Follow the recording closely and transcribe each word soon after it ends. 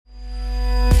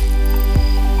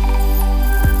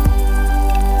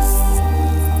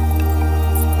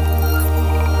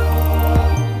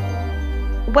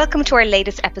Welcome to our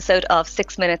latest episode of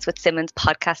 6 Minutes with Simmons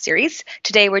podcast series.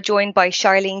 Today we're joined by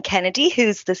Charlene Kennedy,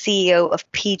 who's the CEO of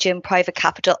PGIM Private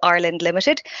Capital Ireland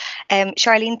Limited.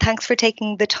 Charlene, thanks for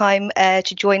taking the time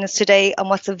to join us today on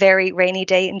what's a very rainy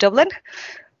day in Dublin.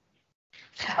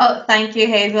 Oh, thank you,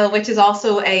 Hazel, which is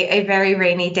also a very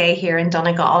rainy day here in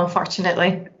Donegal,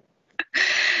 unfortunately.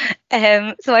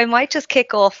 So I might just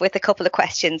kick off with a couple of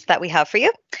questions that we have for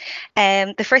you.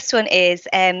 The first one is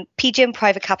PGIM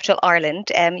Private Capital Ireland.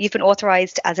 You've been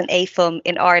authorised as an AIFM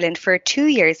in Ireland for 2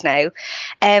 years now.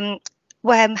 How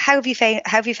have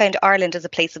you found Ireland as a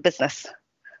place of business?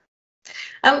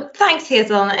 Thanks,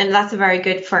 Hazel, and that's a very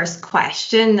good first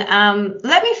question.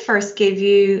 Let me first give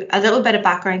you a little bit of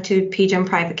background to PGIM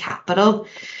Private Capital.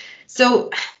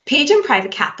 So PGIM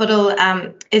Private Capital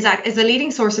is a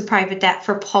leading source of private debt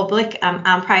for public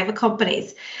and private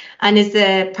companies, and is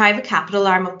the private capital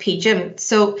arm of PGIM.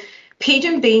 So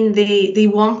PGIM being the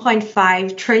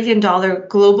 $1.5 trillion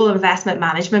global investment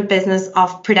management business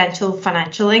of Prudential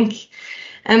Financial Inc.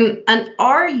 And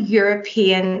our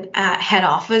European head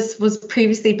office was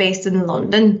previously based in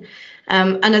London.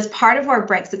 And as part of our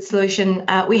Brexit solution,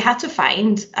 we had to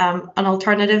find an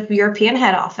alternative European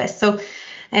head office. So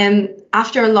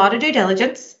after a lot of due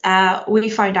diligence, we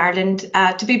found Ireland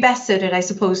to be best suited, I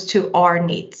suppose, to our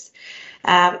needs.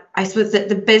 I suppose that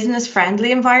the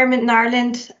business-friendly environment in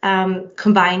Ireland,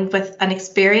 combined with an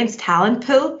experienced talent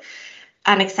pool,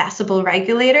 an accessible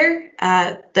regulator,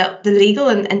 the legal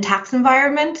and tax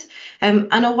environment,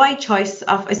 and a wide choice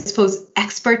of, I suppose,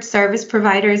 expert service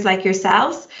providers like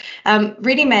yourselves,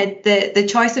 really made the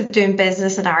choice of doing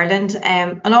business in Ireland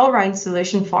an all-round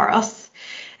solution for us.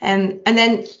 And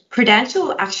then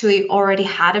Prudential actually already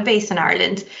had a base in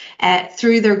Ireland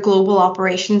through their global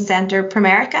operations centre,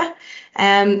 Pramerica.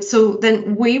 So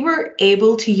then we were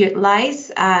able to utilise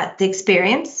the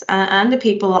experience and the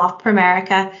people of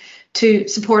Pramerica to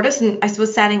support us in, I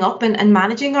suppose, setting up and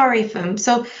managing our AIFM.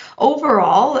 So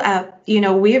overall,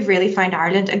 we have really found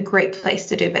Ireland a great place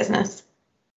to do business.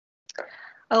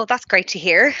 Oh, that's great to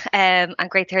hear. And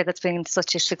great to hear that's been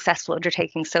such a successful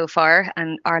undertaking so far.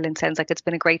 And Ireland sounds like it's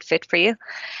been a great fit for you.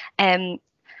 And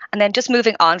then just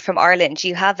moving on from Ireland,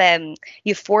 you have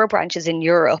 4 branches in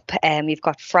Europe. You've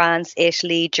got France,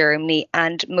 Italy, Germany,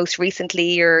 and most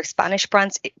recently your Spanish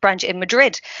branch in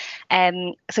Madrid.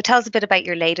 So tell us a bit about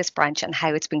your latest branch and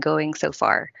how it's been going so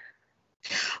far.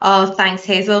 Oh, thanks,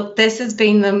 Hazel. This has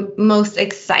been the most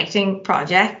exciting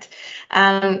project.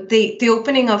 The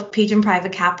opening of PGIM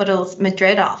Private Capital's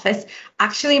Madrid office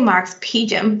actually marks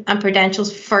PGIM and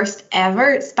Prudential's first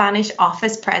ever Spanish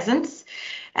office presence.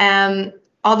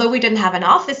 Although we didn't have an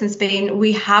office in Spain,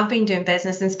 we have been doing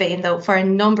business in Spain, though, for a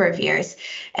number of years.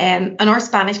 And our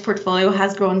Spanish portfolio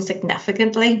has grown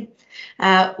significantly.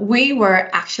 We were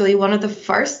actually one of the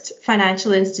first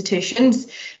financial institutions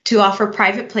to offer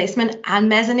private placement and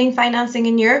mezzanine financing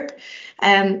in Europe.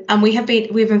 And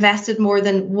we've invested more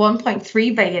than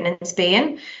 1.3 billion in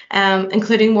Spain,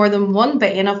 including more than 1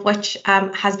 billion of which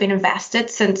has been invested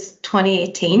since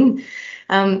 2018.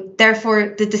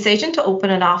 Therefore, the decision to open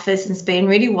an office in Spain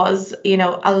really was,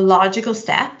 a logical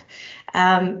step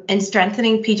in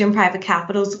strengthening PGIM Private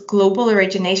Capital's global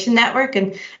origination network,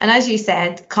 and as you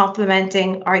said,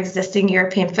 complementing our existing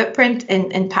European footprint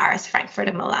in Paris, Frankfurt,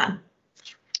 and Milan.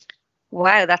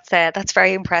 Wow, that's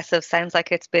very impressive. Sounds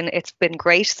like it's been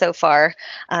great so far,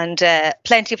 and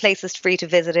plenty of places for you to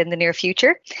visit in the near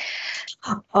future.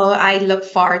 Oh, I look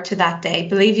forward to that day.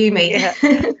 Believe you me. Yeah.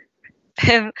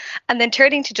 And then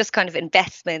turning to just kind of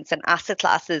investments and asset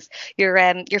classes,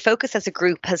 your focus as a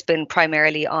group has been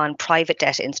primarily on private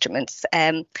debt instruments.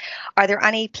 Are there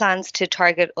any plans to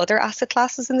target other asset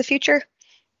classes in the future?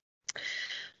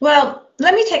 Well,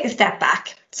 let me take a step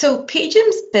back. So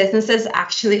PGIM's businesses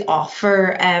actually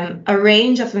offer a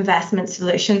range of investment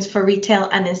solutions for retail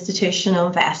and institutional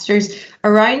investors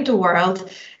around the world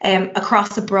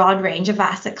across a broad range of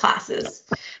asset classes.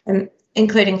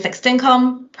 Including fixed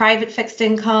income, private fixed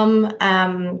income,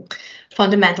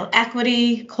 fundamental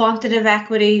equity, quantitative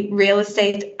equity, real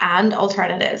estate, and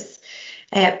alternatives.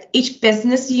 Each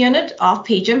business unit of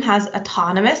PGIM has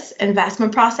autonomous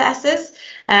investment processes,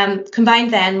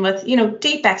 combined then with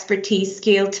deep expertise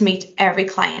scaled to meet every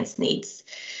client's needs.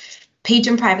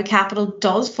 PGIM Private Capital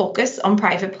does focus on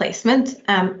private placement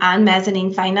and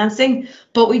mezzanine financing,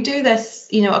 but we do this,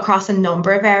 across a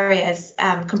number of areas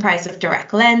comprised of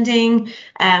direct lending,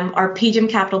 our PGIM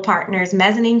Capital Partners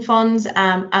mezzanine funds,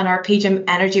 and our PGIM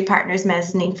Energy Partners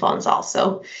mezzanine funds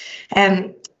also.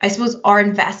 I suppose our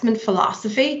investment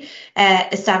philosophy,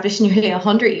 established nearly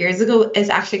 100 years ago,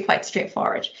 is actually quite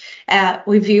straightforward.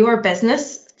 We view our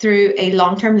business through a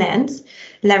long-term lens.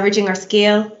 leveraging our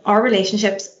scale, our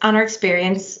relationships, and our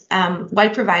experience while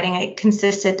providing a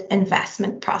consistent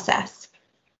investment process.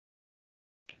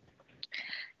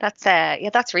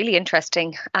 That's really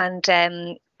interesting. And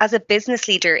as a business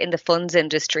leader in the funds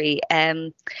industry,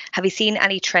 have you seen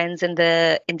any trends in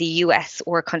the US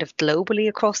or kind of globally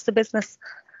across the business?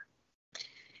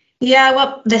 Yeah,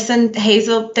 well, listen,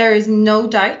 Hazel, there is no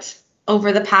doubt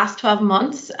over the past 12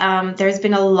 months, there's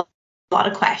been a lot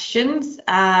of questions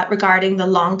regarding the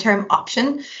long-term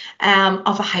option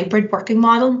of a hybrid working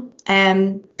model.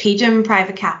 PGIM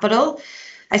Private Capital,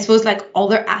 I suppose, like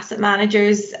other asset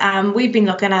managers, we've been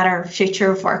looking at our future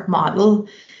of work model.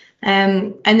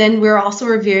 And then we're also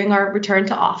reviewing our return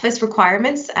to office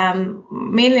requirements,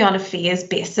 mainly on a phased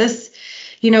basis.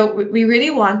 We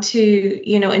really want to,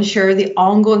 ensure the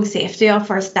ongoing safety of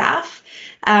our staff,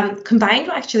 combined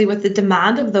actually with the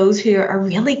demand of those who are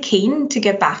really keen to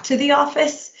get back to the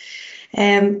office.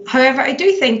 However, I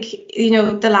do think,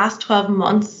 the last 12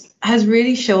 months has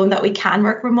really shown that we can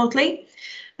work remotely,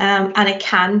 and it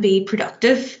can be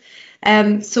productive.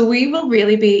 So we will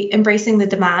really be embracing the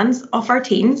demands of our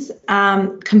teams,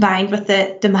 combined with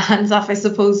the demands of, I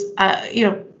suppose,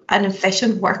 an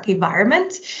efficient work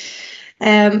environment.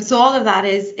 So all of that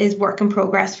is work in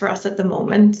progress for us at the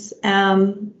moment.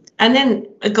 And then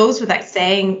it goes without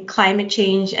saying, climate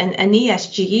change and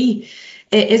ESG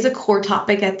is a core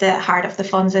topic at the heart of the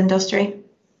funds industry.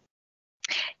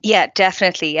 Yeah,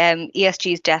 definitely.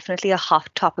 ESG is definitely a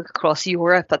hot topic across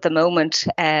Europe at the moment.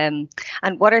 And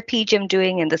what are PGIM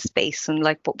doing in this space? And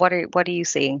what are you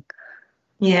seeing?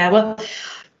 Yeah, well,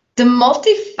 the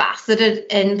multifaceted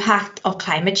impact of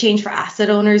climate change for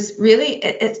asset owners, really,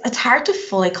 it's hard to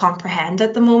fully comprehend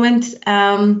at the moment.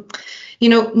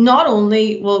 Not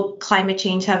only will climate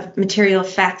change have material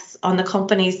effects on the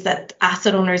companies that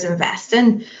asset owners invest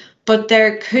in, but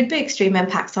there could be extreme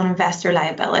impacts on investor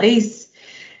liabilities.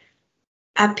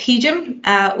 At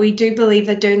PGIM, we do believe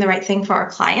that doing the right thing for our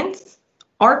clients,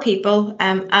 our people,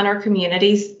 and our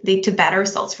communities lead to better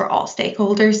results for all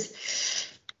stakeholders.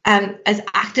 As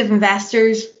active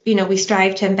investors, we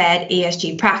strive to embed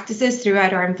ESG practices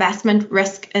throughout our investment,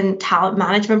 risk, and talent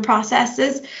management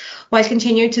processes, while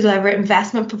continuing to deliver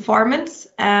investment performance,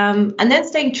 and then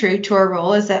staying true to our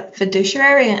role as a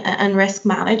fiduciary and risk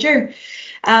manager.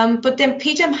 But then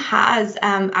PGIM has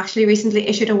actually recently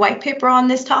issued a white paper on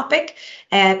this topic,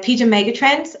 PGIM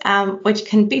Megatrends, which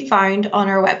can be found on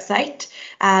our website,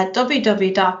 www.pgim.com.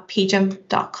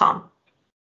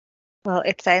 Well,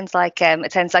 it sounds like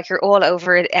you're all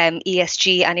over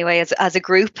ESG anyway as a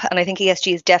group, and I think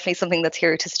ESG is definitely something that's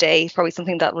here to stay. Probably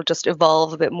something that will just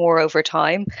evolve a bit more over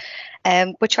time.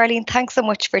 But Charlene, thanks so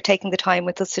much for taking the time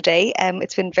with us today.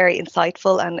 It's been very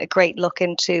insightful and a great look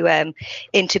into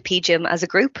PGIM as a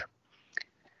group.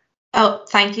 Oh,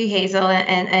 thank you, Hazel,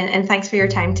 and thanks for your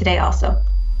time today also.